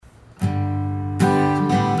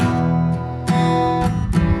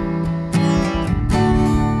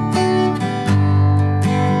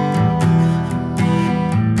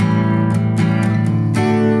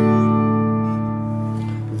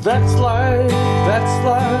that's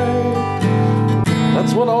life.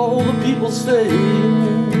 That's what all the people say.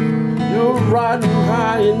 You're riding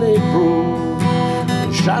high in April,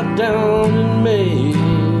 shot down in May.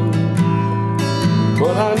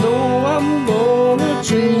 But I know I'm gonna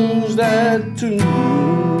change that too.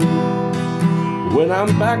 When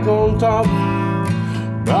I'm back on top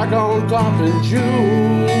in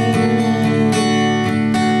June.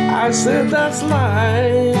 I said that's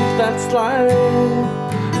life, that's life.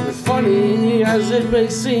 Funny as it may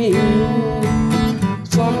seem,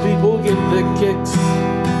 some people get their kicks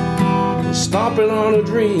stomping on a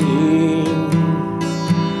dream.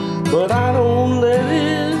 But I don't let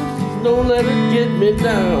it get me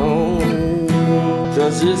down.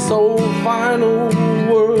 'Cause this old final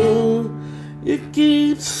world, it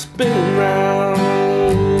keeps spinning round.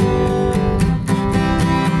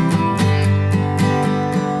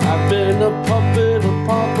 I've been a puppet, a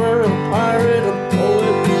pauper, a pirate, a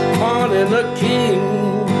poet, a pawn, and a king.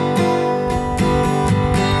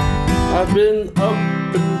 I've been up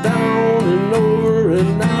and down and over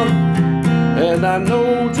and out, and I know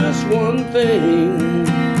just one thing.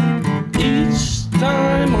 Each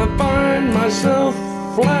time I find myself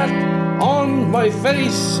flat on my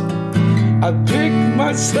face, I pick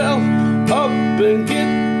myself up and get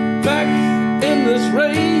back in this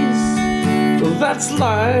race. So that's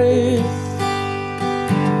life.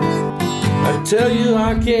 I tell you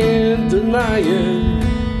I can't deny it.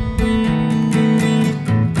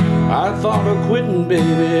 I thought of quitting,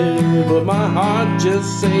 baby, but my heart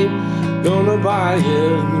just ain't gonna buy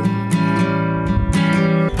it.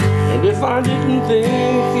 And if I didn't think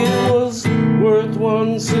it was worth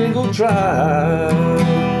one single try,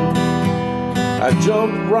 I'd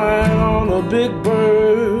jump right on a big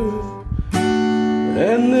bird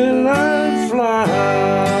and then I'd fly.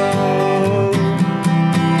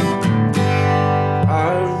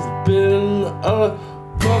 I've been a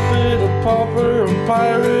puppet, a pauper, a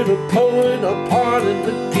pirate, a poet, a part of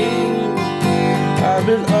the king. I've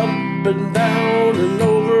been up and down and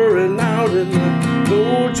over and out, and I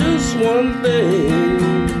know just one thing.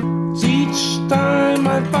 Each time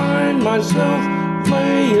I find myself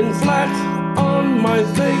laying flat on my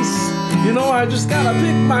face, you know, I just gotta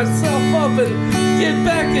pick myself up and get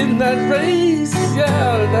back in that race.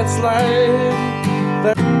 Yeah, that's life.